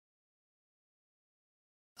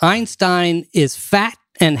Einstein is fat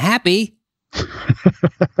and happy,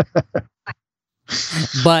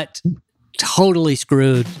 but totally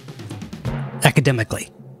screwed academically.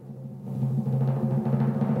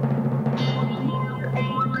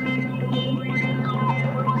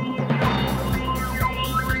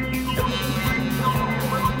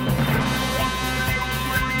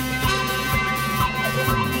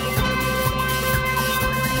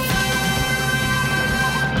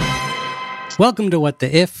 Welcome to What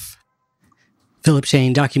the If? Philip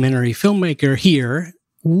Shane, documentary filmmaker, here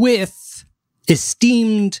with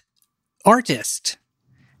esteemed artist,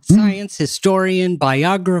 science historian,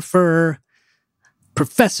 biographer,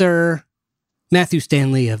 professor Matthew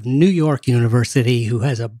Stanley of New York University, who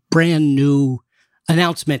has a brand new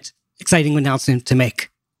exciting announcement to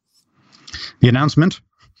make. The announcement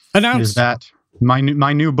is that my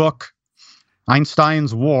new book,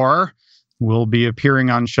 Einstein's War, will be appearing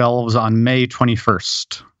on shelves on May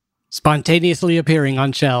 21st. Spontaneously appearing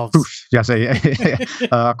on shelves. Oof, yes,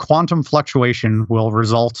 a quantum fluctuation will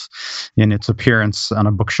result in its appearance on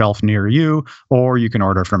a bookshelf near you, or you can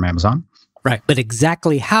order from Amazon. Right, but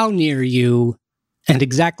exactly how near you and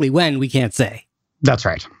exactly when, we can't say. That's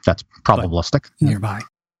right. That's probabilistic. But nearby.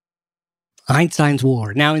 Einstein's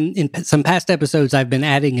War. Now, in some past episodes, I've been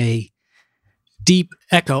adding a deep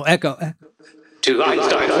echo to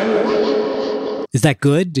Einstein. Is that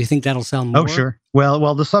good? Do you think that'll sound more? Oh, sure.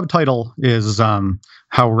 Well, the subtitle is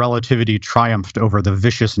How Relativity Triumphed Over the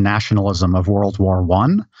Vicious Nationalism of World War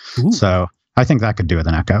I. So I think that could do with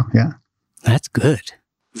an echo, yeah. That's good.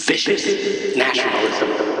 Vicious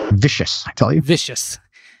nationalism. Vicious, I tell you. Vicious.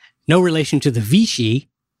 No relation to the Vichy.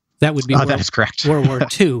 That would be that is correct. World War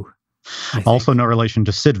II. Also no relation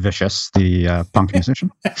to Sid Vicious, the punk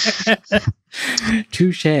musician.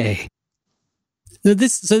 Touché. So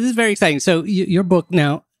this is very exciting. So your book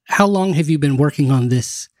now, how long have you been working on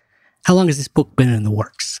this? How long has this book been in the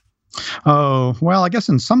works? Oh, well, I guess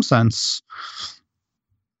in some sense,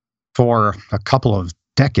 for a couple of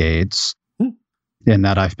decades, in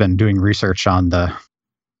that I've been doing research on the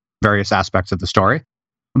various aspects of the story,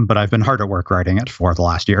 but I've been hard at work writing it for the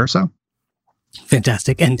last year or so.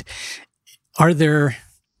 Fantastic. And are there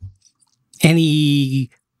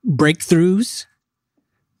any breakthroughs?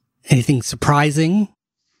 Anything surprising?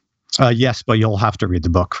 Yes, but you'll have to read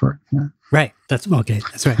the book for it. Yeah. Right. That's okay.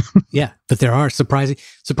 That's right. Yeah. But there are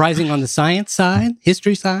surprising on the science side,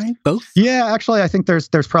 history side, both? Yeah, actually, I think there's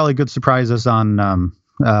probably good surprises on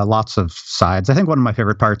lots of sides. I think one of my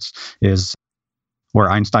favorite parts is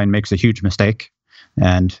where Einstein makes a huge mistake,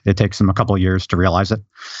 and it takes him a couple of years to realize it.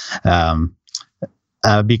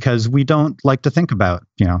 Because we don't like to think about,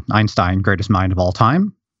 Einstein, greatest mind of all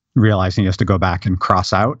time, realizing he has to go back and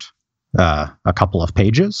cross out a couple of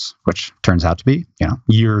pages, which turns out to be,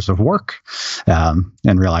 years of work,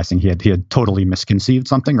 and realizing he had totally misconceived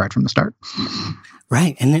something right from the start.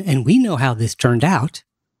 Right, and we know how this turned out.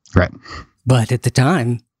 Right. But at the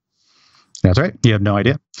time... That's right. You have no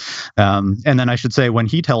idea. And then I should say, when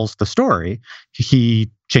he tells the story,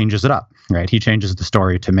 he changes it up, right? He changes the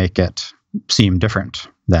story to make it seem different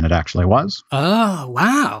than it actually was. Oh,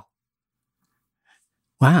 wow.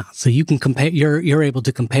 Wow. So you can compare, you're able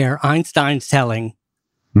to compare Einstein's telling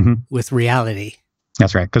with reality.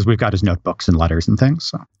 That's right. Because we've got his notebooks and letters and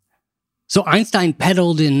things. So Einstein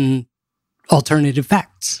peddled in alternative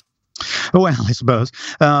facts. Well, I suppose.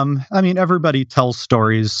 Everybody tells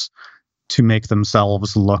stories to make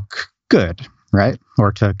themselves look good, right?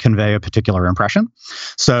 Or to convey a particular impression.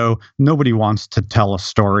 So nobody wants to tell a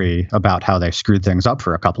story about how they screwed things up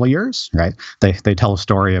for a couple of years, right? They tell a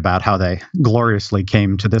story about how they gloriously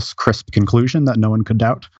came to this crisp conclusion that no one could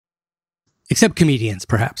doubt. Except comedians,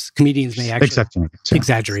 perhaps. Comedians may actually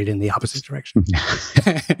exaggerate in the opposite direction.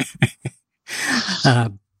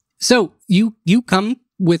 So you come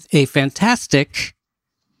with a fantastic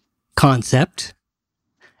concept.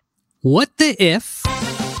 What the if...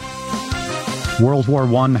 World War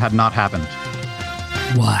I had not happened.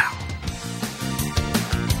 Wow.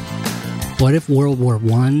 What if World War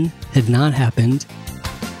I had not happened?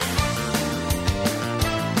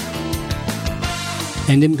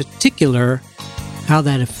 And in particular, how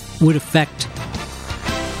that would affect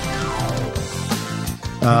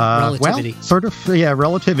relativity. Well,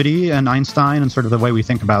 relativity and Einstein and sort of the way we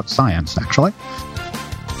think about science, actually.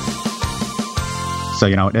 So,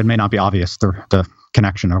 it may not be obvious, the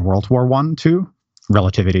connection of World War I to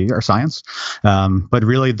relativity or science. But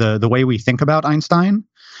really, the way we think about Einstein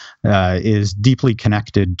is deeply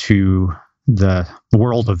connected to the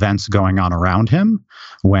world events going on around him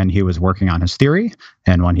when he was working on his theory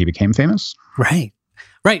and when he became famous. Right.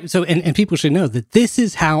 So, and people should know that this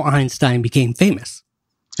is how Einstein became famous.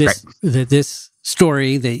 this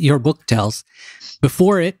story that your book tells,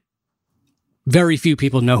 before it, very few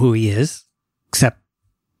people know who he is, except,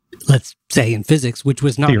 let's say, in physics, which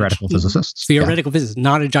was not theoretical physicists. Theoretical physics,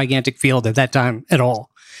 not a gigantic field at that time at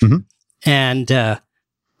all. Mm-hmm. And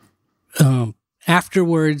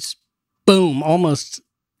afterwards, boom, almost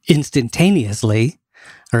instantaneously,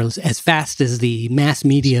 or as fast as the mass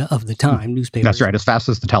media of the time, newspapers. That's right, as fast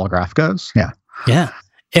as the telegraph goes. Yeah. Yeah.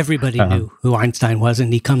 Everybody knew who Einstein was,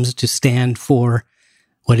 and he comes to stand for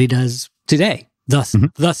what he does today, thus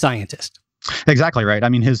the scientist. Exactly right. I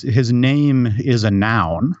mean, his name is a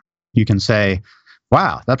noun. You can say,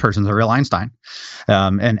 wow, that person's a real Einstein.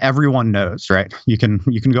 And everyone knows, right? You can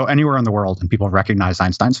go anywhere in the world and people recognize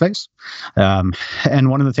Einstein's face. And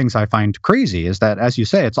one of the things I find crazy is that, as you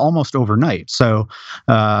say, it's almost overnight. So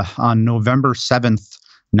on November 7th,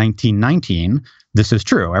 1919, this is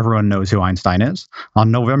true. Everyone knows who Einstein is.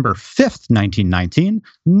 On November 5th, 1919,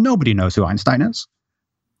 nobody knows who Einstein is.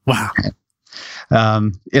 Wow.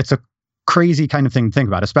 It's a crazy kind of thing to think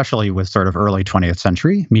about, especially with sort of early 20th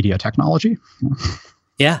century media technology.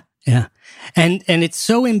 Yeah. And it's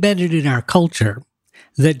so embedded in our culture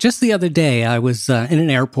that just the other day I was in an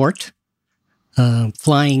airport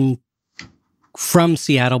flying from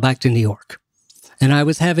Seattle back to New York. And I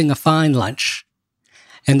was having a fine lunch.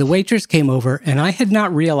 And the waitress came over, and I had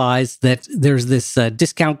not realized that there's this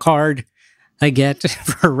discount card I get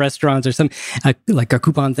for restaurants or something, like a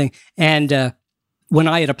coupon thing. And when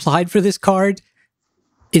I had applied for this card,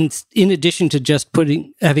 in addition to just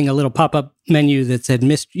having a little pop-up menu that said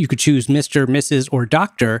you could choose Mr., Mrs., or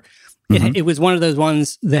Doctor, it was one of those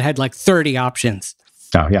ones that had like 30 options.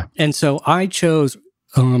 Oh, yeah. And so I chose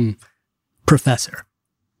Professor.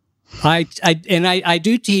 I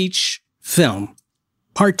do teach film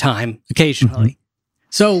part-time occasionally.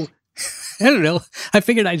 So I don't know. I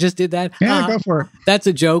figured I just did that. Yeah, go for it. That's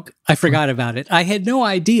a joke. I forgot about it. I had no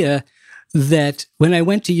idea that when I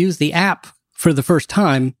went to use the app for the first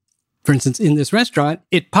time, for instance, in this restaurant,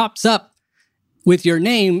 it pops up with your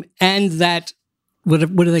name and that, what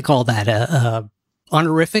do they call that?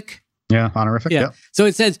 Honorific? Yeah, honorific. Yeah. So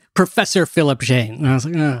it says Professor Philip Shane. And I was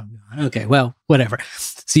like, oh, okay, well, whatever.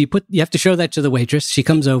 So you have to show that to the waitress. She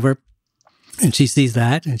comes over and she sees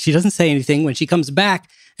that and she doesn't say anything. When she comes back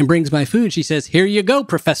and brings my food, she says, "Here you go,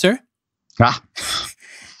 Professor." Ah.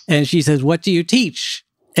 And she says, "What do you teach?"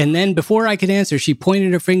 And then before I could answer, she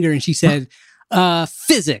pointed her finger and she said,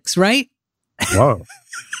 physics, right? Whoa.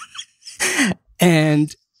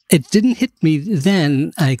 And it didn't hit me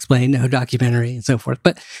then. I explained, no documentary and so forth.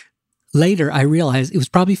 But later I realized it was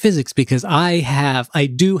probably physics because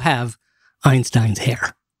I do have Einstein's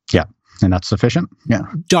hair. Yeah. And that's sufficient. Yeah.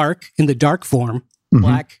 Dark, in the dark form,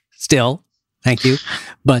 black still. Thank you.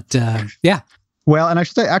 But yeah. Well, and I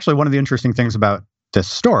should say, actually, one of the interesting things about this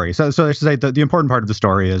story. So I should say the important part of the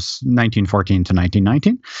story is 1914 to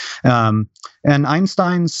 1919. And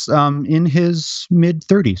Einstein's in his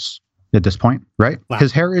mid-30s at this point, right? Wow.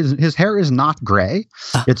 His hair is not gray.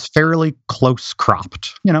 It's fairly close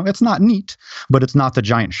cropped. It's not neat, but it's not the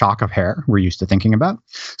giant shock of hair we're used to thinking about.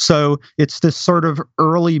 So it's this sort of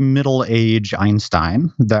early middle age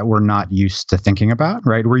Einstein that we're not used to thinking about,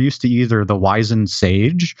 right? We're used to either the wizened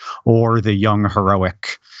sage or the young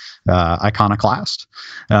heroic iconoclast.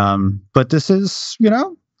 But this is,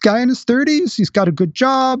 guy in his 30s. He's got a good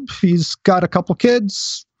job. He's got a couple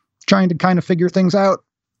kids, trying to kind of figure things out.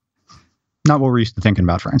 Not what we're used to thinking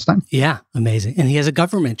about for Einstein. Yeah, amazing. And he has a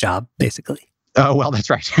government job, basically. Oh, well, that's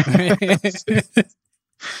right.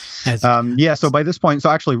 So by this point, so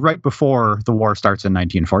actually right before the war starts in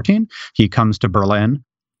 1914, he comes to Berlin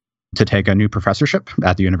to take a new professorship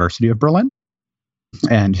at the University of Berlin.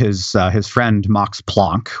 And his friend Max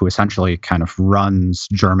Planck, who essentially kind of runs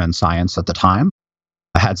German science at the time,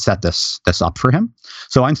 had set this up for him.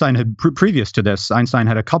 So Einstein had previous to this, Einstein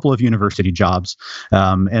had a couple of university jobs,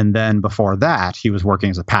 and then before that, he was working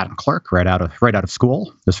as a patent clerk right out of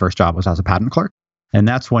school. His first job was as a patent clerk, and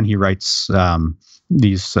that's when he writes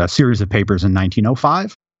these series of papers in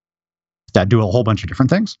 1905 that do a whole bunch of different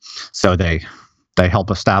things. So they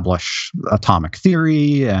help establish atomic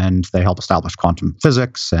theory, and they help establish quantum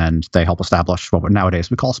physics, and they help establish what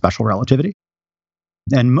nowadays we call special relativity.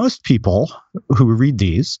 And most people who read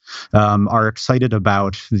these are excited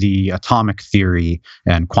about the atomic theory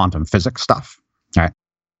and quantum physics stuff. Right?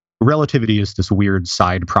 Relativity is this weird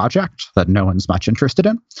side project that no one's much interested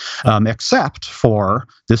in, except for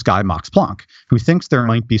this guy, Max Planck, who thinks there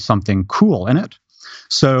might be something cool in it.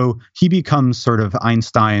 So he becomes sort of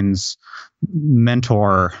Einstein's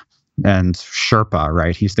mentor and Sherpa,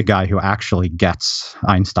 right? He's the guy who actually gets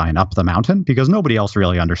Einstein up the mountain because nobody else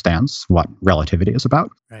really understands what relativity is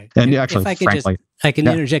about. Right. And if actually, I could frankly, I can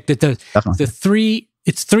interject that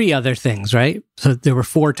it's three other things, right? So there were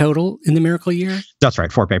 4 total in the Miracle Year? That's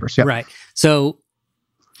right, 4 papers. Yeah. Right. So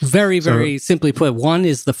very simply put, one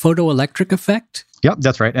is the photoelectric effect. Yep,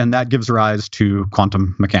 that's right. And that gives rise to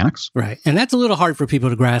quantum mechanics. Right. And that's a little hard for people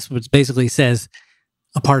to grasp. It basically says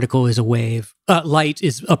a particle is a wave. Light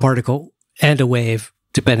is a particle and a wave,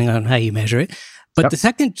 depending on how you measure it. But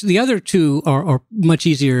the other two are much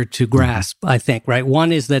easier to grasp, I think, right?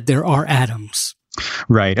 One is that there are atoms.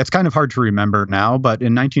 Right. It's kind of hard to remember now, but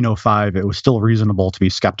in 1905, it was still reasonable to be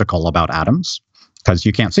skeptical about atoms because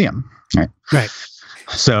you can't see them. Right. Right.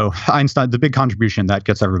 So Einstein, the big contribution that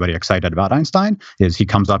gets everybody excited about Einstein is he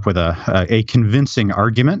comes up with a convincing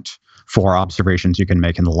argument for observations you can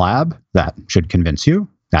make in the lab that should convince you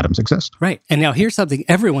atoms exist. Right. And now here's something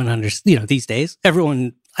everyone understands, these days,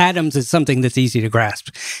 atoms is something that's easy to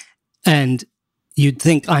grasp. And you'd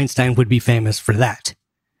think Einstein would be famous for that.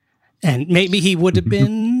 And maybe he would have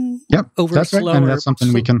been that's slower. Right. And that's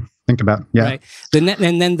something we can think about. Yeah. Right. And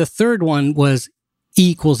then the third one was E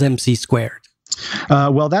equals mc squared.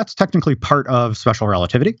 Well, that's technically part of special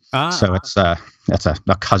relativity. So it's a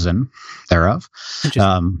cousin thereof.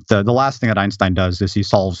 The last thing that Einstein does is he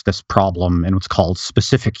solves this problem in what's called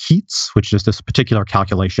specific heats, which is this particular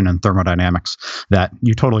calculation in thermodynamics that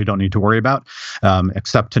you totally don't need to worry about,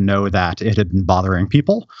 except to know that it had been bothering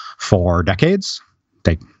people for decades.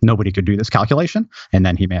 Nobody could do this calculation. And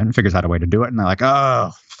then he figures out a way to do it. And they're like,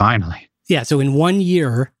 oh, finally. Yeah. So in 1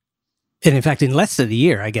 year, and in fact, in less than a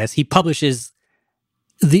year, I guess, he publishes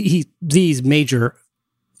these major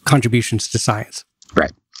contributions to science.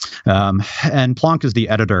 Right. And Planck is the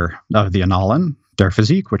editor of the Annalen der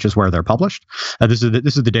Physik, which is where they're published. This is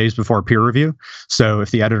the days before peer review. So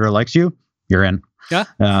if the editor likes you, you're in. Yeah.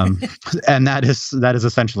 And that is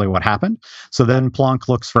essentially what happened. So then Planck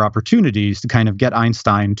looks for opportunities to kind of get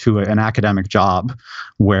Einstein to an academic job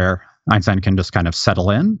where Einstein can just kind of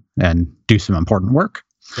settle in and do some important work.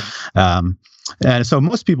 Yeah. And so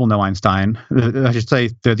most people know Einstein. I should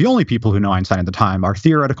say the only people who know Einstein at the time are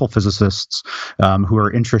theoretical physicists who are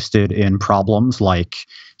interested in problems like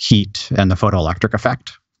heat and the photoelectric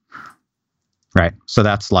effect. Right. So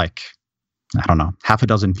that's like, I don't know, half a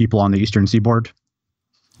dozen people on the Eastern Seaboard.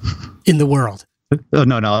 In the world.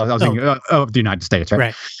 No, I was thinking of the United States,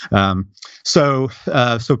 right? Right. So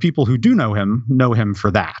people who do know him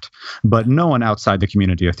for that, but no one outside the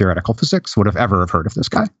community of theoretical physics would have ever heard of this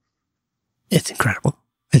guy. It's incredible.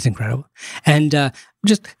 And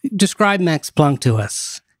just describe Max Planck to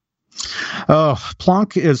us. Oh,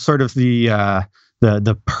 Planck is sort of the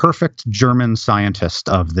perfect German scientist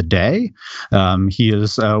of the day. He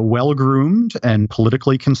is well-groomed and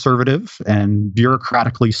politically conservative and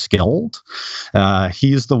bureaucratically skilled.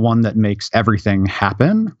 He's the one that makes everything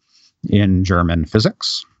happen in German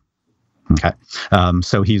physics. Okay,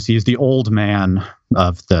 so he's the old man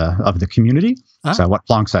of the community. So what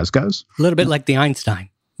Planck says goes. A little bit like the Einstein.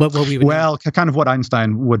 What we would kind of what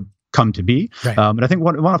Einstein would come to be. Right. But I think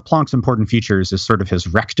one of Planck's important features is sort of his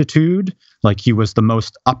rectitude. Like he was the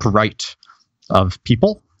most upright of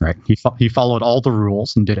people, right? He followed all the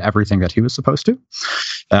rules and did everything that he was supposed to.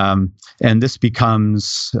 And this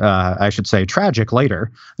becomes, I should say, tragic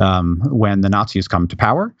later when the Nazis come to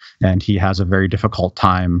power and he has a very difficult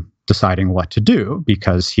time deciding what to do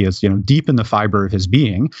because he is, deep in the fiber of his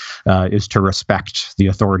being is to respect the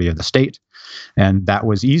authority of the state. And that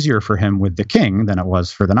was easier for him with the king than it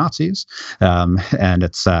was for the Nazis. And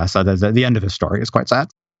it's so the end of his story is quite sad.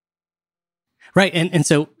 Right. And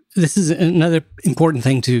so this is another important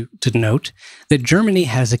thing to note, that Germany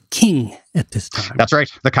has a king at this time. That's right.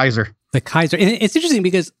 The Kaiser. The Kaiser. And it's interesting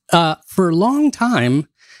because for a long time,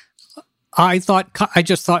 I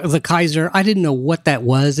just thought of the Kaiser. I didn't know what that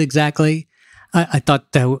was exactly. I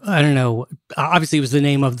thought that, I don't know, obviously it was the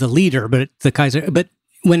name of the leader, but the Kaiser. But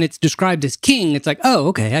when it's described as king, it's like, oh,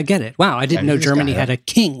 okay, I get it. Wow, I didn't know Germany had a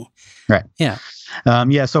king. Right. Yeah.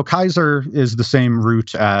 So Kaiser is the same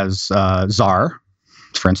root as Tsar,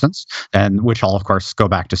 for instance, and which all, of course, go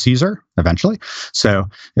back to Caesar eventually. So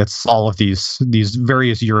it's all of these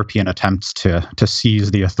various European attempts to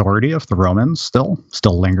seize the authority of the Romans still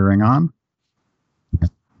lingering on.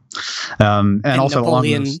 And also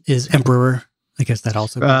Napoleon is emperor. I guess that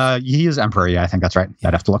also. He is emperor. Yeah, I think that's right. Yeah.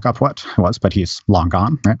 I'd have to look up what it was, but he's long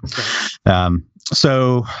gone, right? Okay.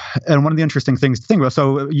 So, and one of the interesting things to think about.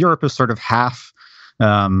 So Europe is sort of half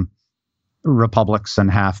republics and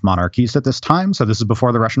half monarchies at this time. So this is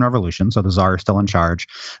before the Russian Revolution. So the Tsar is still in charge.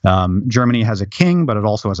 Germany has a king, but it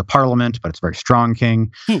also has a parliament, but it's a very strong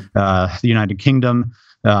king. The United Kingdom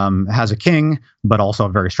has a king, but also a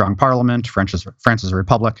very strong parliament. France is a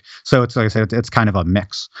republic. So it's, like I said, it's kind of a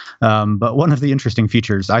mix. But one of the interesting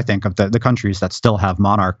features, I think, of the countries that still have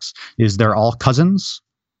monarchs is they're all cousins.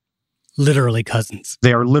 Literally cousins.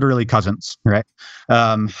 They are literally cousins, right?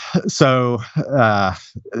 So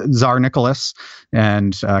Tsar Nicholas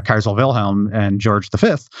and Kaiser Wilhelm and George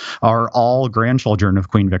V are all grandchildren of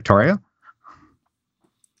Queen Victoria.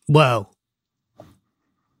 Whoa.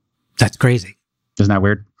 That's crazy. Isn't that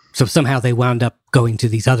weird? So somehow they wound up going to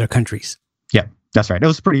these other countries. Yeah, that's right. It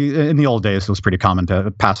was in the old days, it was pretty common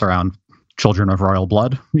to pass around children of royal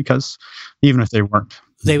blood, because even if they weren't,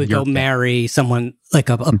 they would go marry someone like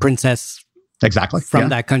a princess exactly from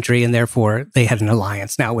that country, and therefore they had an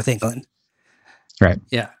alliance now with England. Right.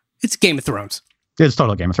 Yeah. It's Game of Thrones. It's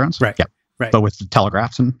totally Game of Thrones. Right. Yeah. Right. But with the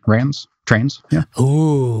telegraphs and trains. Yeah.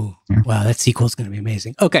 Ooh. Yeah. Wow, that sequel is going to be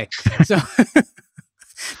amazing. Okay. So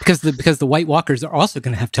because the White Walkers are also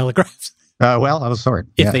going to have telegraphs. Well, I was sorry.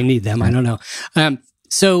 If they need them, I don't know.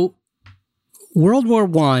 So World War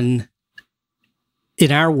I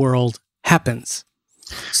in our world happens.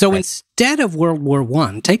 So instead of World War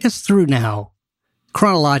I, take us through now,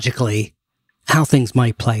 chronologically, how things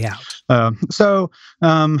might play out. So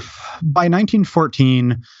by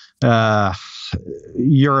 1914,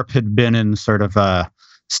 Europe had been in sort of a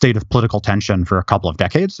state of political tension for a couple of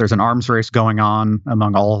decades. There's an arms race going on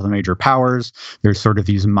among all of the major powers. There's sort of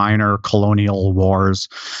these minor colonial wars.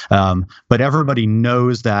 But everybody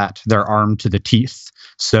knows that they're armed to the teeth.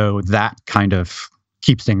 So that kind of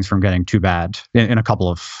keeps things from getting too bad in a couple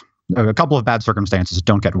of bad circumstances.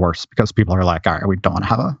 Don't get worse because people are like, all right, we don't want to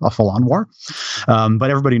have a full-on war. But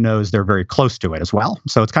everybody knows they're very close to it as well.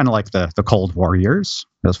 So it's kind of like the Cold War years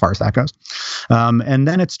as far as that goes. And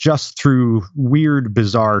then it's just through weird,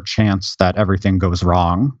 bizarre chance that everything goes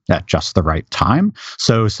wrong at just the right time.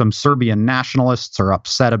 So some Serbian nationalists are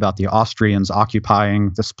upset about the Austrians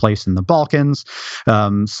occupying this place in the Balkans.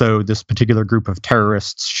 So this particular group of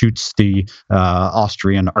terrorists shoots the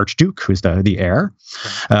Austrian Archduke, who's the heir.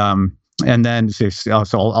 And then, so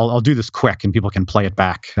I'll do this quick, and people can play it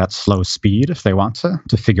back at slow speed if they want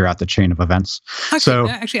to figure out the chain of events.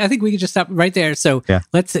 Actually, I think we could just stop right there. So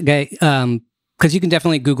let's because you can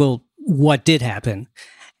definitely Google what did happen,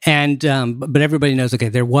 and but everybody knows.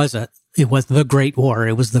 Okay, it was the Great War.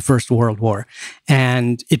 It was the First World War,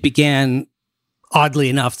 and it began. Oddly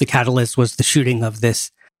enough, the catalyst was the shooting of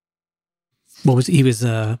this.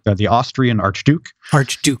 The Austrian Archduke.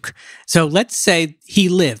 Archduke. So let's say he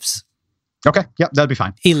lives. Okay. Yep, that'd be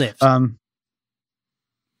fine. He lives.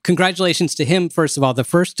 Congratulations to him, first of all, the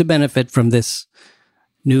first to benefit from this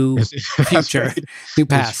new future, right. New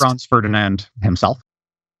past. Franz Ferdinand himself.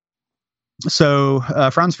 So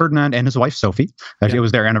Franz Ferdinand and his wife Sophie, it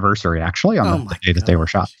was their anniversary actually on the day that they were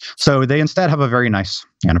shot. So they instead have a very nice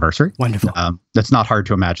anniversary. Wonderful. It's not hard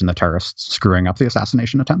to imagine the terrorists screwing up the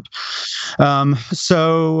assassination attempt.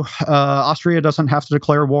 So Austria doesn't have to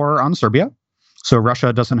declare war on Serbia. So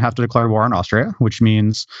Russia doesn't have to declare war on Austria, which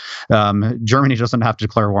means Germany doesn't have to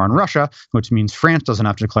declare war on Russia, which means France doesn't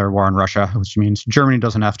have to declare war on Russia, which means Germany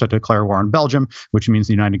doesn't have to declare war on Belgium, which means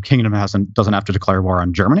the United Kingdom doesn't have to declare war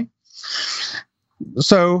on Germany.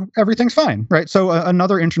 So everything's fine, right? So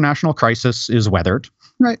another international crisis is weathered,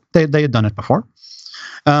 right? They had done it before.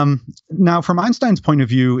 Now, from Einstein's point of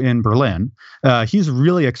view in Berlin, he's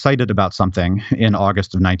really excited about something in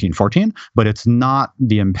August of 1914, but it's not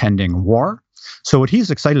the impending war. So what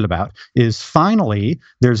he's excited about is finally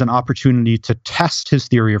there's an opportunity to test his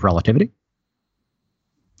theory of relativity.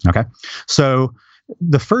 Okay, so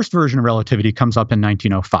the first version of relativity comes up in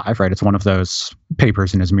 1905, right? It's one of those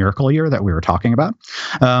papers in his miracle year that we were talking about.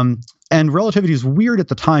 And relativity is weird at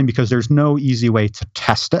the time because there's no easy way to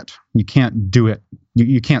test it. You can't do it.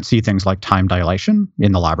 You can't see things like time dilation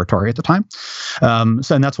in the laboratory at the time.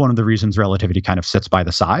 And that's one of the reasons relativity kind of sits by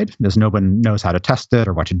the side, is no one knows how to test it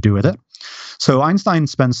or what to do with it. So Einstein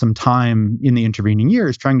spends some time in the intervening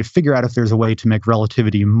years trying to figure out if there's a way to make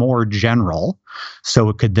relativity more general so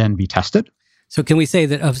it could then be tested. So can we say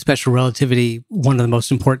that of special relativity, one of the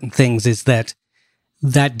most important things is that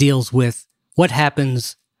deals with what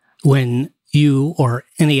happens when you or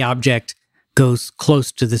any object goes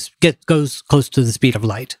close to the speed of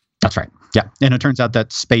light. That's right. Yeah. And it turns out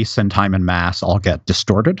that space and time and mass all get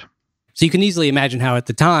distorted. So you can easily imagine how at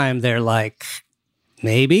the time they're like,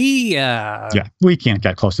 maybe. Yeah, we can't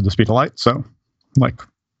get close to the speed of light. So,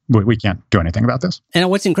 we can't do anything about this. And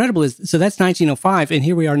what's incredible is, so that's 1905, and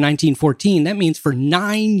here we are 1914. That means for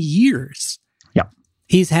 9 years,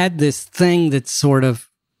 he's had this thing that's sort of,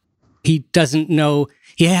 he doesn't know,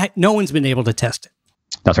 no one's been able to test it.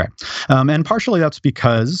 That's right. And partially that's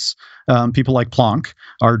because people like Planck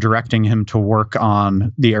are directing him to work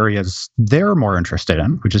on the areas they're more interested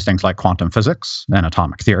in, which is things like quantum physics and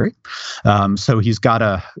atomic theory. So he's got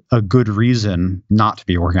a good reason not to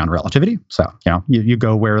be working on relativity. So, you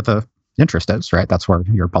go where the interest is, right? That's where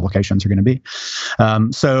your publications are going to be.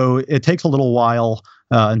 So it takes a little while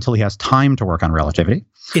until he has time to work on relativity.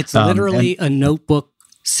 It's literally a notebook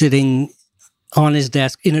sitting on his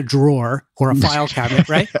desk in a drawer or a file cabinet,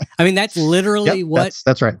 right? I mean, that's literally what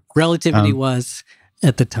that's right. Relativity was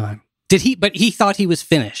at the time. But he thought he was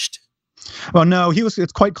finished. Well, no,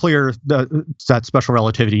 it's quite clear that special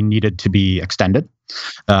relativity needed to be extended.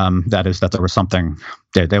 That is, that there was something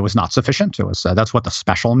that was not sufficient. It was that's what the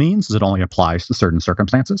special means, is it only applies to certain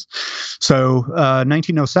circumstances. So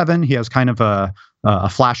 1907, he has kind of a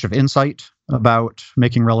flash of insight about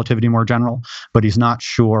making relativity more general, but he's not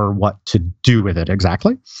sure what to do with it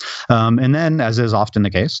exactly. And then, as is often the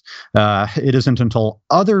case, it isn't until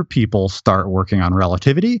other people start working on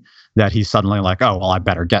relativity that he's suddenly like, oh, well, I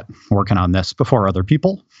better get working on this before other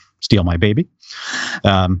people steal my baby.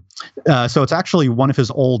 So it's actually one of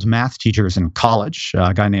his old math teachers in college,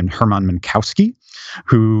 a guy named Hermann Minkowski,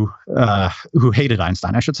 who hated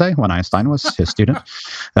Einstein, I should say, when Einstein was his student,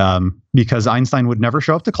 because Einstein would never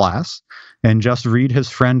show up to class and just read his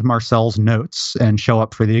friend Marcel's notes and show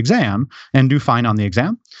up for the exam and do fine on the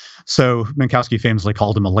exam. So Minkowski famously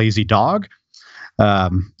called him a lazy dog. So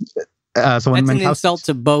that's an insult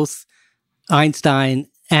to both Einstein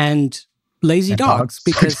and lazy dogs,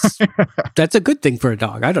 because that's a good thing for a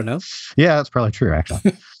dog. I don't know. Yeah, that's probably true,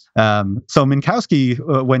 actually. So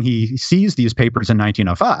Minkowski, when he sees these papers in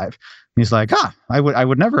 1905, he's like, I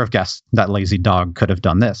would never have guessed that lazy dog could have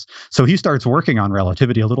done this. So he starts working on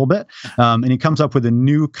relativity a little bit, and he comes up with a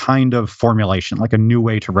new kind of formulation, like a new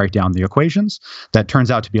way to write down the equations that turns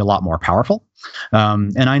out to be a lot more powerful.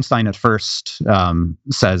 And Einstein at first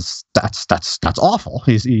says that's awful.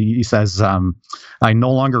 He says, I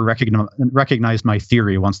no longer recognized my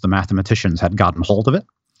theory once the mathematicians had gotten hold of it.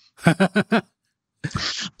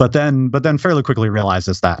 But then fairly quickly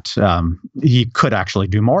realizes that he could actually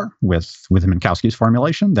do more with Minkowski's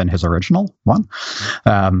formulation than his original one.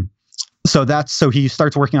 So he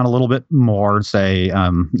starts working on a little bit more, say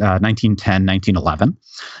 1910, 1911.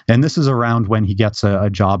 And this is around when he gets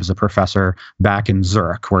a job as a professor back in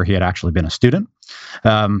Zurich, where he had actually been a student.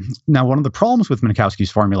 Now, one of the problems with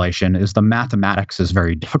Minkowski's formulation is the mathematics is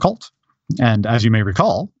very difficult. And as you may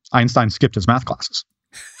recall, Einstein skipped his math classes.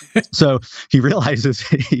 So he realizes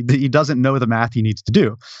he doesn't know the math he needs to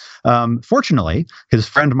do. Fortunately, his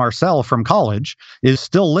friend Marcel from college is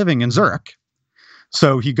still living in Zurich.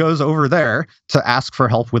 So he goes over there to ask for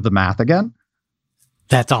help with the math again.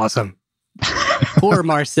 That's awesome. Poor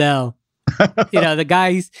Marcel. The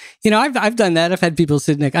guys, I've done that. I've had people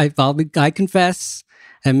sit next. I confess,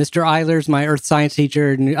 and Mr. Eilers, my earth science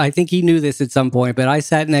teacher, I think he knew this at some point, but I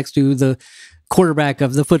sat next to the quarterback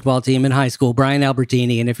of the football team in high school, Brian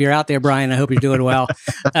Albertini. And if you're out there, Brian, I hope you're doing well.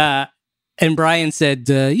 And Brian said,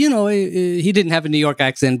 he didn't have a New York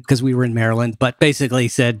accent because we were in Maryland, but basically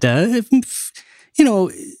said,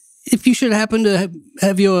 if you should happen to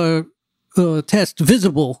have your test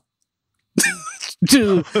visible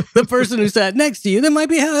to the person who sat next to you, that might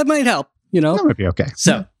help, That might be okay.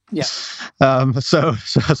 So, yeah.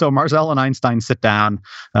 So Marcel and Einstein sit down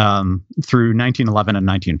through 1911 and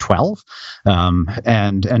 1912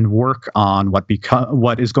 and work on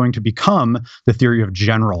what is going to become the theory of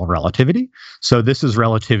general relativity. So this is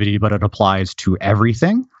relativity, but it applies to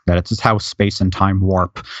everything. That it's how space and time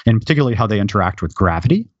warp, and particularly how they interact with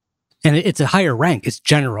gravity. And it's a higher rank. It's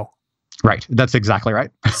general. Right. That's exactly right.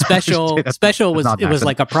 Special was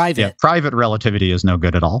like a private. Yeah, private relativity is no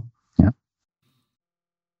good at all. Yeah.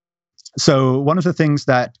 So one of the things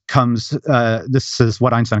that comes, this is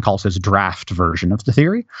what Einstein calls his draft version of the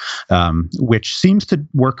theory, which seems to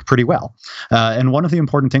work pretty well. And one of the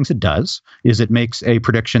important things it does is it makes a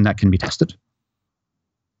prediction that can be tested.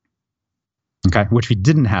 Okay, which we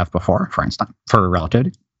didn't have before for Einstein, for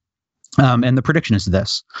relativity. And the prediction is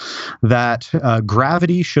this, that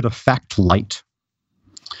gravity should affect light.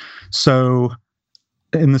 So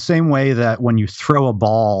in the same way that when you throw a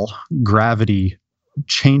ball, gravity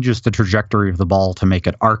changes the trajectory of the ball to make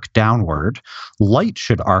it arc downward, light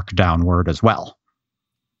should arc downward as well.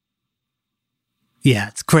 Yeah,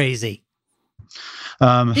 it's crazy.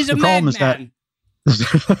 The problem is that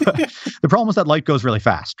The problem is that light goes really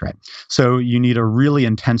fast, right? So you need a really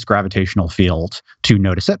intense gravitational field to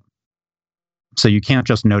notice it. So you can't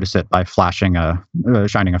just notice it by shining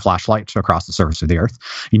a flashlight across the surface of the Earth.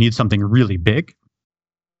 You need something really big.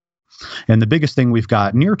 And the biggest thing we've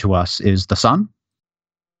got near to us is the sun.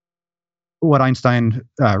 What Einstein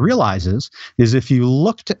realizes is if you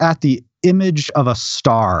looked at the image of a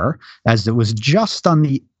star as it was just on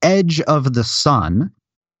the edge of the sun,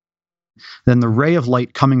 then the ray of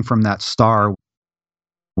light coming from that star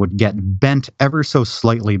would get bent ever so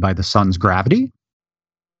slightly by the sun's gravity.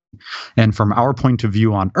 And from our point of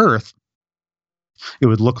view on Earth, it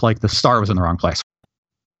would look like the star was in the wrong place.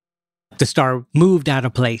 The star moved out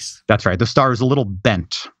of place. That's right. The star is a little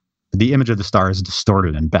bent. The image of the star is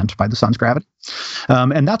distorted and bent by the sun's gravity.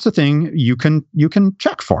 And that's a thing you can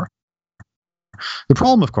check for. The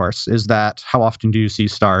problem, of course, is that how often do you see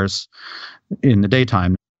stars in the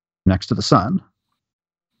daytime next to the sun?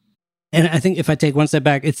 And I think if I take one step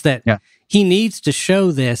back, it's that he needs to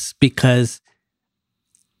show this because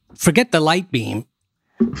forget the light beam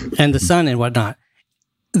and the sun and whatnot.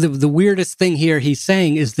 The weirdest thing here he's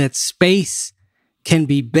saying is that space can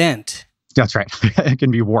be bent. That's right. It can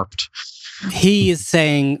be warped. He is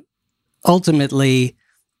saying, ultimately,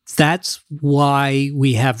 that's why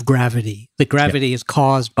we have gravity. The gravity is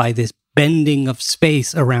caused by this bending of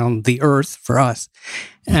space around the Earth for us.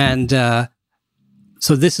 And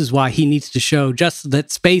so this is why he needs to show just that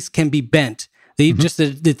space can be bent. Just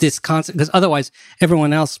that this concept, because otherwise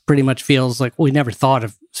everyone else pretty much feels like we never thought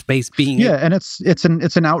of space being. Yeah, and it's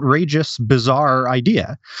an outrageous, bizarre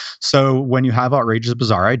idea. So when you have outrageous,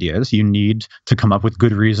 bizarre ideas, you need to come up with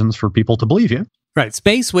good reasons for people to believe you. Right,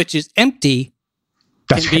 space, which is empty,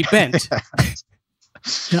 can be bent.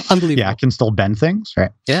 Unbelievable. Yeah, it can still bend things,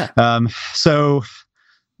 right? Yeah. So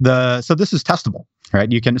this is testable, right?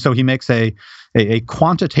 So he makes a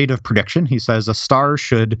quantitative prediction. He says a star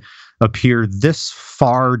should appear this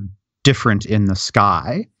far different in the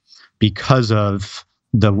sky because of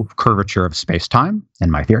the curvature of space-time, in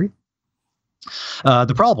my theory.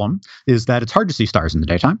 The problem is that it's hard to see stars in the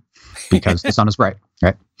daytime because the sun is bright,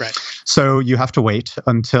 right? Right. So you have to wait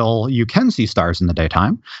until you can see stars in the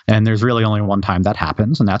daytime, and there's really only one time that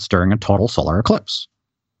happens, and that's during a total solar eclipse.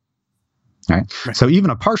 Right? So even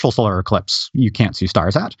a partial solar eclipse, you can't see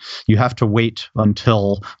stars at. You have to wait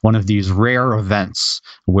until one of these rare events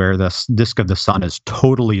where the disk of the sun is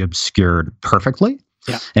totally obscured perfectly.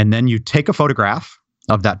 Yeah. And then you take a photograph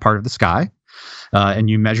of that part of the sky, and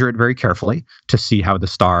you measure it very carefully to see how the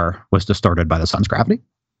star was distorted by the sun's gravity.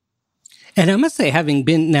 And I must say, having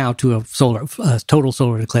been now to a total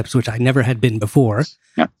solar eclipse, which I never had been before,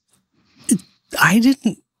 I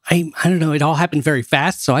don't know, it all happened very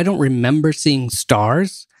fast, so I don't remember seeing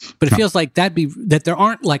stars, but it feels like that there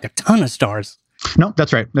aren't like a ton of stars. No,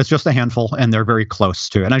 that's right. It's just a handful, and they're very close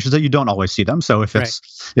to it. And I should say you don't always see them. So if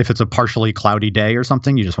it's a partially cloudy day or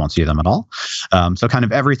something, you just won't see them at all. So kind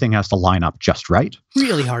of everything has to line up just right.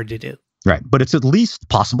 Really hard to do. Right. But it's at least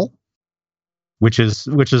possible, which is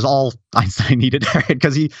all Einstein needed, right?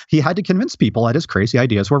 Because he had to convince people that his crazy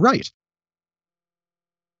ideas were right.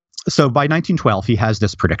 So by 1912, he has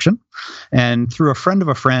this prediction. And through a friend of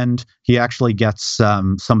a friend, he actually gets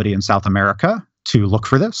somebody in South America to look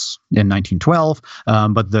for this in 1912.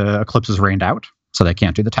 But the eclipse is rained out, so they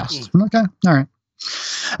can't do the test. Okay, all right.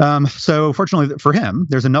 So fortunately for him,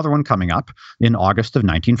 there's another one coming up in August of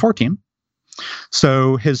 1914.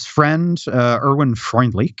 So his friend, Erwin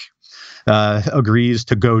Freundlich, agrees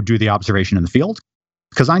to go do the observation in the field.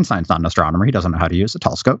 Because Einstein's not an astronomer, he doesn't know how to use a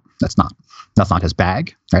telescope. That's not his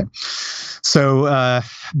bag, right? So,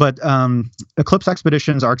 but eclipse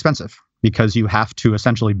expeditions are expensive because you have to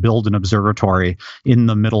essentially build an observatory in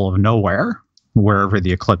the middle of nowhere, wherever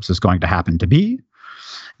the eclipse is going to happen to be,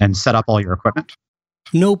 and set up all your equipment.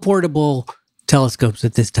 No portable telescopes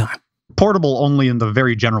at this time. Portable only in the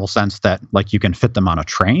very general sense that, like, you can fit them on a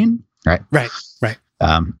train, right? Right.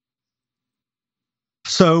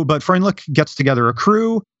 But Freundlich gets together a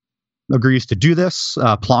crew, agrees to do this.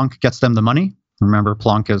 Planck gets them the money. Remember,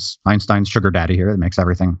 Planck is Einstein's sugar daddy here that makes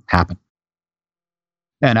everything happen.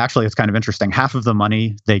 And actually, it's kind of interesting. Half of the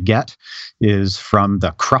money they get is from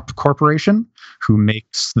the Krupp Corporation, who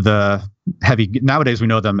makes the heavy... Nowadays, we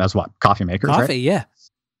know them as what? Coffee makers, right? Coffee, yeah.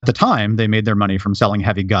 At the time, they made their money from selling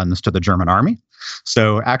heavy guns to the German army.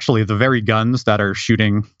 So actually, the very guns that are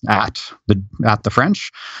shooting at the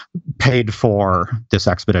French paid for this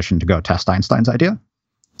expedition to go test Einstein's idea.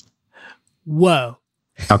 Whoa!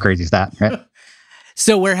 How crazy is that, right?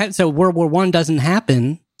 So World War I doesn't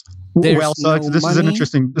happen There's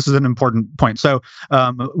this is an important point. So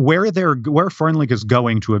where Foreign League is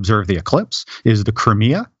going to observe the eclipse is the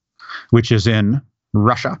Crimea, which is in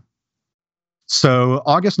Russia. So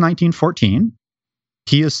August 1914,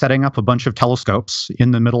 he is setting up a bunch of telescopes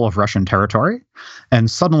in the middle of Russian territory, and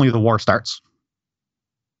suddenly the war starts.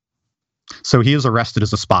 So he is arrested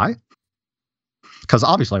as a spy, because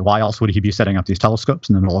obviously, why else would he be setting up these telescopes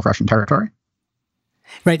in the middle of Russian territory?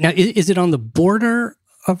 Right. Now, is it on the border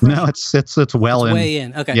of Russia? No, it's well in. Way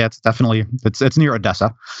in. Okay. Yeah, it's definitely, it's near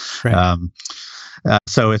Odessa. Right.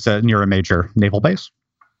 So it's near a major naval base.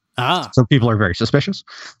 So people are very suspicious.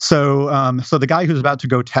 So the guy who's about to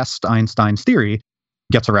go test Einstein's theory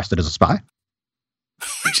gets arrested as a spy.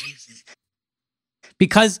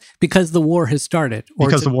 Because the war has started.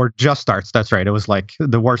 Because the war just starts. That's right. It was like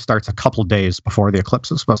the war starts a couple days before the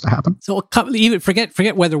eclipse is supposed to happen. So even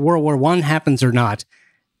forget whether World War I happens or not.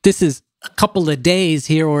 This is a couple of days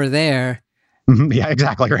here or there. Mm-hmm. Yeah,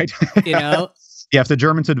 exactly right. You know. Yeah, if the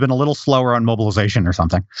Germans had been a little slower on mobilization or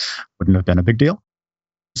something, wouldn't have been a big deal.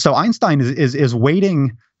 So Einstein is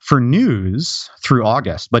waiting for news through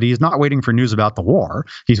August, but he's not waiting for news about the war.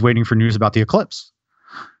 He's waiting for news about the eclipse.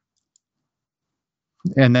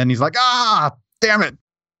 And then he's like, damn it.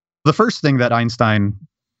 The first thing that Einstein's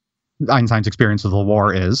experience of the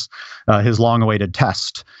war is his long-awaited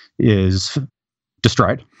test is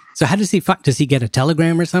destroyed. So how does he get a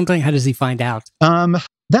telegram or something? How does he find out?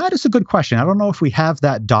 That is a good question. I don't know if we have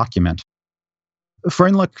that document.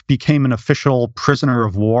 Freundlich became an official prisoner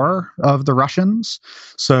of war of the Russians.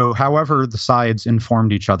 So however the sides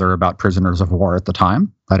informed each other about prisoners of war at the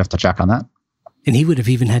time, I'd have to check on that. And he would have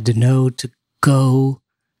even had to know to go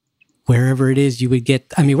wherever it is you would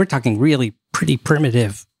get. I mean, we're talking really pretty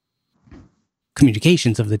primitive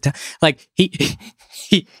communications of the time. Like he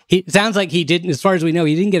sounds like he didn't, as far as we know,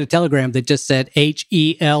 he didn't get a telegram that just said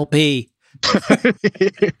HELP.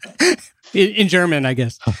 In German, I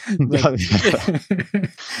guess.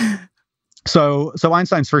 So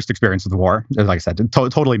Einstein's first experience of the war, like I said,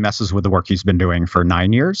 totally messes with the work he's been doing for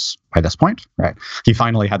 9 years by this point, right? He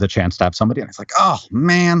finally had the chance to have somebody, and it's like, oh,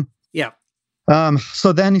 man. Yeah.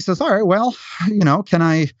 So then he says, all right, well,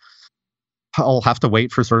 I'll have to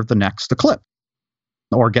wait for sort of the next eclipse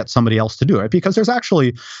or get somebody else to do it, because there's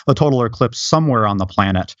actually a total eclipse somewhere on the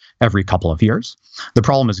planet every couple of years. The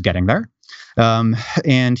problem is getting there.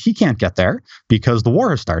 And he can't get there because the war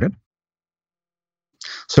has started.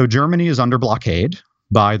 So Germany is under blockade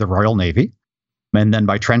by the Royal Navy, and then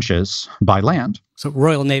by trenches by land. So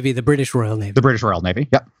Royal Navy, the British Royal Navy. The British Royal Navy,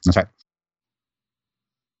 yep, that's right.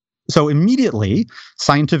 So immediately,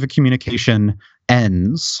 scientific communication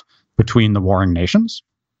ends between the warring nations.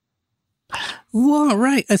 Well,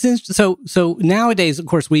 right. So nowadays, of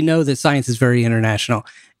course, we know that science is very international.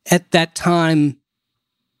 At that time,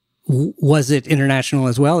 was it international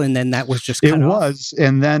as well? And then that was just cut off? It was.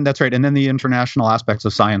 And then, that's right. And then the international aspects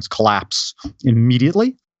of science collapse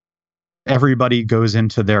immediately. Everybody goes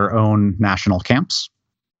into their own national camps,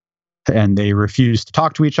 and they refuse to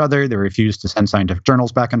talk to each other. They refuse to send scientific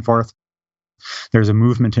journals back and forth. There's a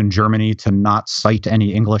movement in Germany to not cite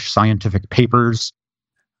any English scientific papers.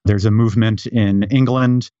 There's a movement in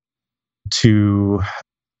England to,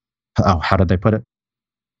 how did they put it?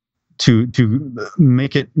 To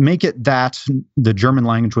make it that the German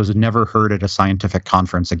language was never heard at a scientific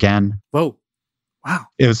conference again. Whoa. Wow.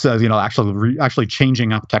 It was, actually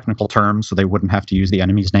changing up technical terms so they wouldn't have to use the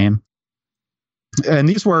enemy's name. And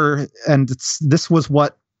this was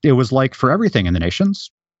what it was like for everything in the nations.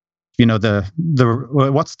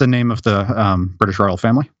 What's the name of the British royal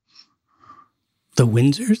family? The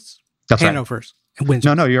Windsors? That's Hanovers. Right.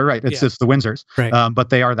 Windsors. No, you're right. It's the Windsors. Right. But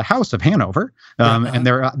they are the House of Hanover. And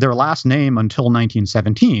their last name until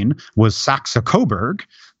 1917 was Saxe-Coburg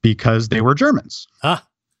because they were Germans.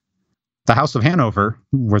 The House of Hanover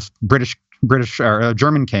was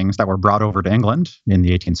German kings that were brought over to England in the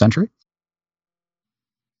 18th century.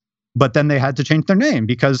 But then they had to change their name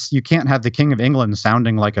because you can't have the King of England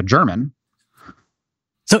sounding like a German.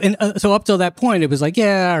 So up till that point, it was like,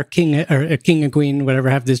 yeah, our king and queen, whatever,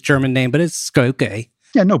 have this German name, but it's okay.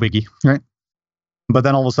 Yeah, no biggie, right? But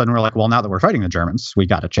then all of a sudden we're like, well, now that we're fighting the Germans, we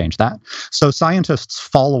got to change that. So scientists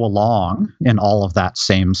follow along in all of that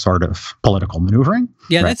same sort of political maneuvering.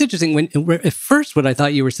 Yeah, right? That's interesting. At first, what I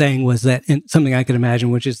thought you were saying was that, and something I could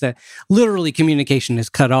imagine, which is that literally communication is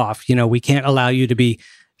cut off. We can't allow you to be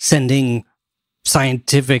sending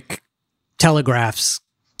scientific telegraphs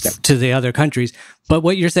to the other countries. But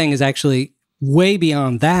what you're saying is actually way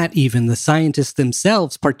beyond that. Even the scientists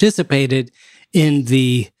themselves participated in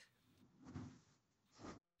the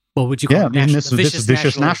What would you call it? this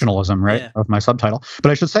vicious nationalism, right, of my subtitle.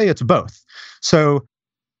 But I should say it's both. So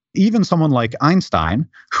even someone like Einstein,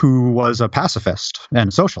 who was a pacifist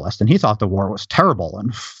and socialist, and he thought the war was terrible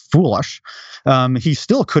and foolish, he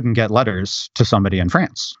still couldn't get letters to somebody in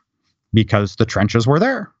France because the trenches were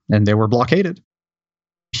there and they were blockaded.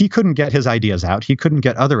 He couldn't get his ideas out. He couldn't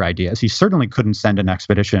get other ideas. He certainly couldn't send an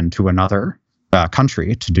expedition to another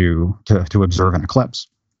country to observe an eclipse.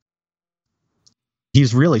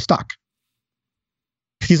 He's really stuck.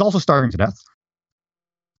 He's also starving to death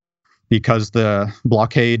because the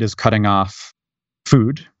blockade is cutting off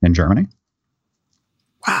food in Germany.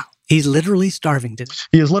 Wow. He's literally starving to death.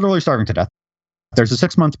 He is literally starving to death. There's a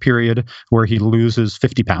 6-month period where he loses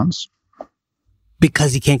 50 pounds.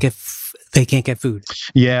 Because they can't get food.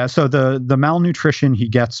 Yeah, so the malnutrition he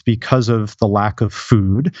gets because of the lack of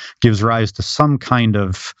food gives rise to some kind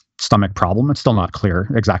of stomach problem. It's still not clear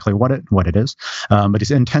exactly what it is. But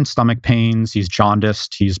he's intense stomach pains, he's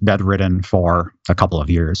jaundiced, he's bedridden for a couple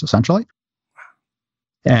of years, essentially.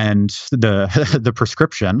 And the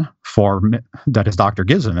prescription that his doctor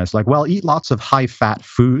gives him is like, well, eat lots of high-fat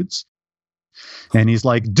foods. And he's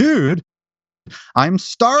like, dude, I'm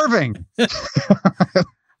starving.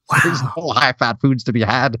 There's no high-fat foods to be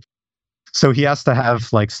had. So he has to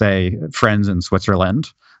have, like, say, friends in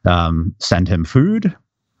Switzerland send him food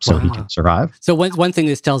so he can survive. So one thing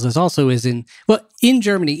this tells us also is in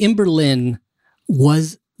Germany, in Berlin,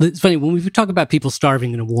 it's funny, when we talk about people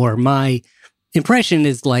starving in a war, my impression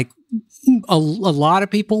is like a lot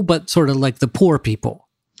of people, but sort of like the poor people.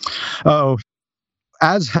 Oh,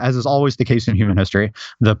 as is always the case in human history,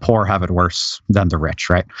 the poor have it worse than the rich,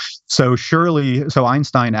 right? So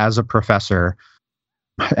Einstein, as a professor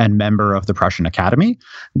and member of the Prussian Academy,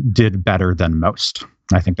 did better than most.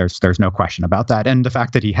 I think there's no question about that. And the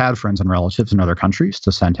fact that he had friends and relatives in other countries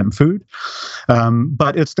to send him food.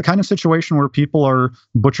 But it's the kind of situation where people are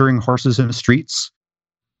butchering horses in the streets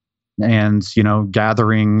and,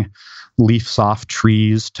 gathering leaves off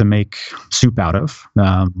trees to make soup out of.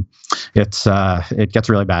 It gets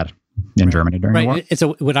really bad in Germany during the war. And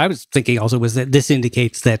so what I was thinking also was that this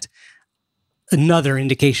indicates that another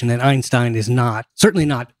indication that Einstein is certainly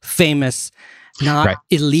not famous, not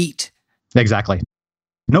elite. Exactly.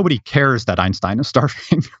 Nobody cares that Einstein is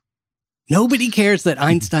starving. Nobody cares that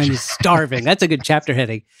Einstein is starving. That's a good chapter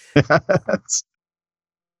heading.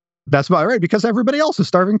 That's about right, because everybody else is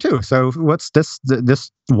starving too. So what's this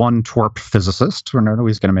one twerp physicist? We're not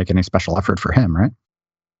always going to make any special effort for him, right?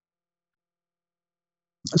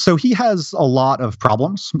 So he has a lot of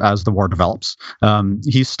problems as the war develops.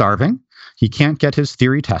 He's starving. He can't get his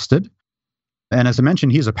theory tested. And as I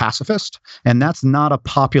mentioned, he's a pacifist, and that's not a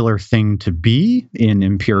popular thing to be in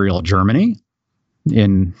Imperial Germany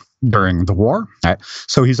during the war. Right?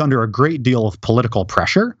 So he's under a great deal of political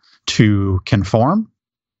pressure to conform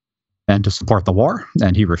and to support the war,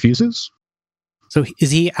 and he refuses. So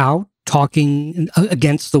is he out talking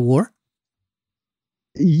against the war?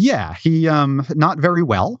 Yeah, he not very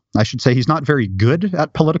well. I should say he's not very good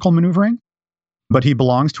at political maneuvering. But he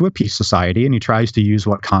belongs to a peace society, and he tries to use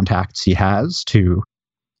what contacts he has to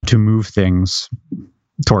move things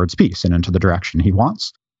towards peace and into the direction he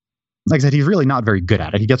wants. Like I said, he's really not very good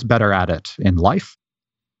at it. He gets better at it in life,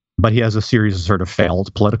 but he has a series of sort of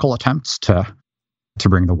failed political attempts to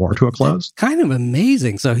bring the war to a close. It's kind of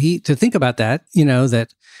amazing. So to think about that,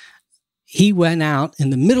 that he went out in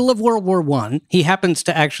the middle of World War I. He happens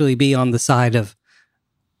to actually be on the side of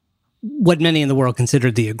what many in the world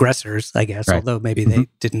considered the aggressors, I guess, although maybe they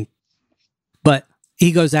didn't. But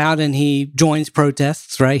he goes out and he joins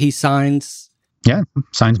protests, right? He signs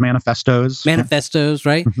manifestos. Right?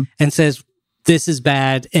 Mm-hmm. And says, this is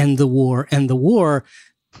bad, end the war. And the war,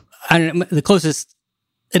 I don't know, the closest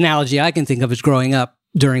analogy I can think of is growing up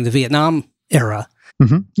during the Vietnam era.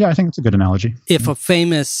 Mm-hmm. Yeah, I think it's a good analogy. If a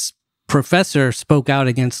famous professor spoke out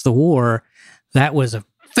against the war, that was a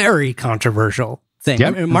very controversial thing.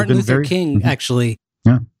 Yep, Martin Luther King, actually,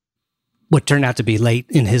 what turned out to be late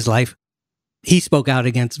in his life, he spoke out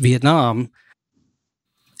against Vietnam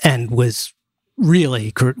and was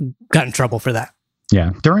really got in trouble for that.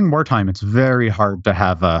 Yeah. During wartime, it's very hard to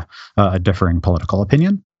have a differing political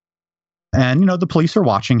opinion. And, the police are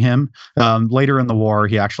watching him. Later in the war,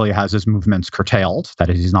 he actually has his movements curtailed. That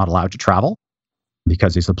is, he's not allowed to travel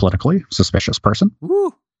because he's a politically suspicious person.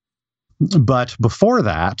 Woo. But before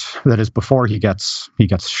that is before he gets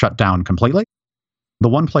shut down completely, the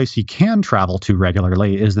one place he can travel to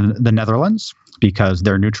regularly is the Netherlands because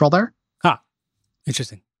they're neutral there. Ah,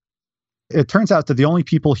 interesting. It turns out that the only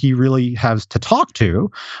people he really has to talk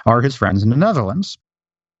to are his friends in the Netherlands.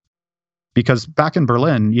 Because back in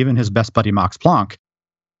Berlin, even his best buddy Max Planck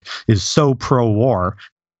is so pro-war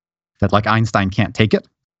that like Einstein can't take it.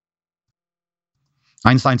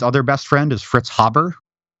 Einstein's other best friend is Fritz Haber,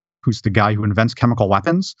 who's the guy who invents chemical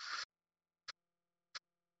weapons.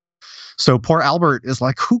 So poor Albert is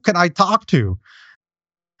like, who can I talk to?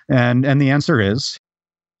 And the answer is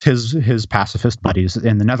his pacifist buddies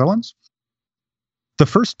in the Netherlands. The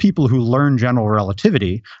first people who learn general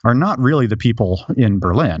relativity are not really the people in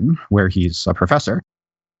Berlin, where he's a professor.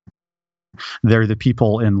 They're the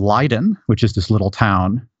people in Leiden, which is this little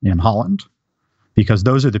town in Holland, because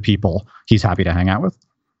those are the people he's happy to hang out with.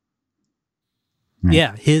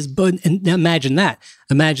 Yeah, and imagine that.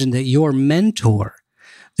 Imagine that your mentor,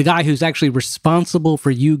 the guy who's actually responsible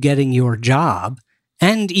for you getting your job,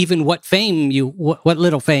 and even what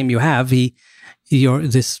little fame you have,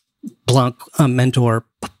 this Planck mentor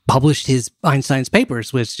published Einstein's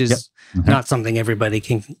papers, which is not something everybody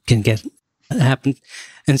can get happen.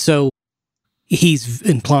 And so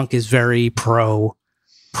Planck is very pro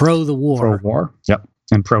the war. Pro-war, yep.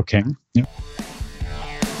 And pro-king, yep.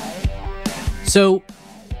 So,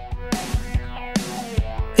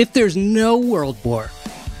 if there's no world war,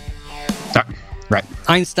 right.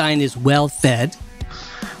 Einstein is well fed.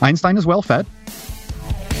 Einstein is well fed.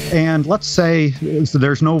 And let's say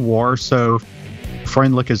there's no war, so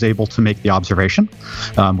Freundlich is able to make the observation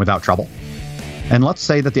without trouble. And let's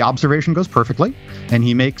say that the observation goes perfectly, and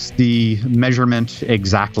he makes the measurement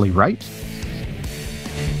exactly right.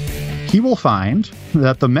 He will find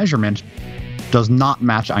that the measurement does not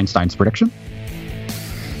match Einstein's prediction.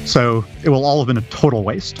 So it will all have been a total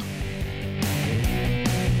waste.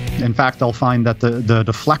 In fact, they'll find that the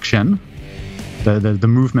deflection, the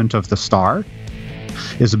movement of the star,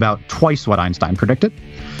 is about twice what Einstein predicted.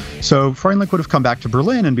 So Freundlich would have come back to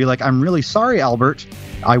Berlin and be like, I'm really sorry, Albert,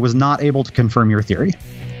 I was not able to confirm your theory.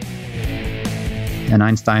 And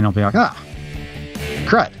Einstein will be like,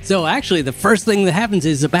 crud. So actually, the first thing that happens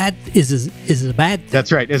is a bad thing.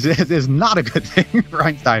 That's right. Is not a good thing for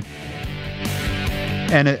Einstein.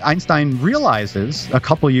 And Einstein realizes a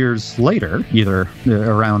couple years later, either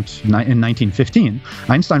around in 1915,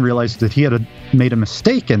 Einstein realized that he had made a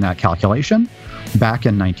mistake in that calculation back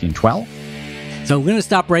in 1912. So we're going to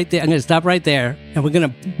stop right there. I'm going to stop right there, and we're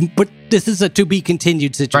going to put this is a to be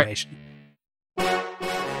continued situation. Right.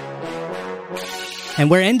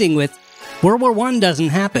 And we're ending with World War I doesn't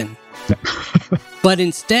happen. But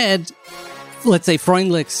instead, let's say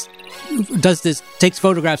Freundlich takes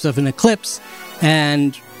photographs of an eclipse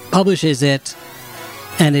and publishes it,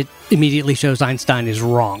 and it immediately shows Einstein is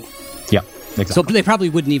wrong. Yeah, exactly. So they probably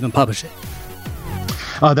wouldn't even publish it.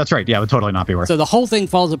 That's right. Yeah, it would totally not be worth it. So the whole thing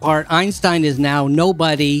falls apart. Einstein is now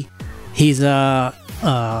nobody. He's nothing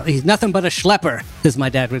but a schlepper, as my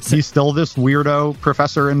dad would say. He's still this weirdo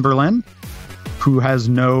professor in Berlin who has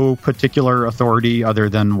no particular authority other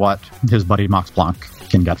than what his buddy Max Planck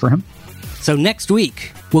can get for him. So next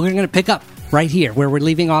week, we're going to pick up right here where we're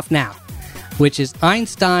leaving off now, which is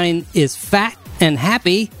Einstein is fat and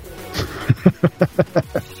happy,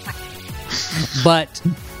 but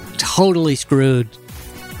totally screwed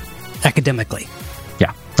academically.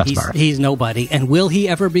 Yeah, that's right. He's nobody. And will he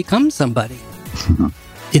ever become somebody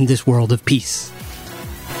in this world of peace?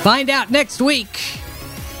 Find out next week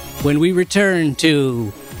when we return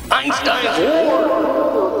to Einstein's War.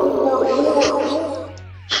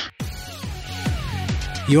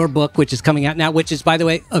 Your book, which is coming out now, which is, by the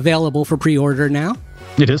way, available for pre-order now.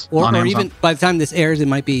 It is. Or even by the time this airs, it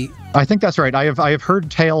might be. I think that's right. I have heard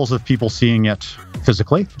tales of people seeing it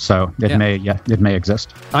physically, so it may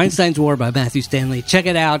exist. Einstein's War by Matthew Stanley. Check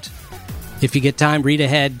it out. If you get time, read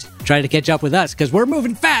ahead. Try to catch up with us, because we're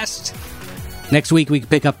moving fast. Next week, we can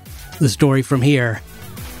pick up the story from here.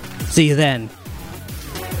 See you then.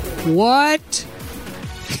 What?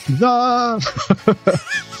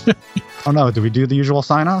 Oh no, do we do the usual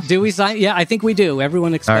sign-off? Do we sign? Yeah, I think we do.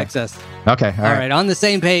 Everyone expects us. Okay, all right. On the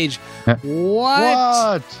same page.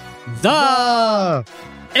 What? The...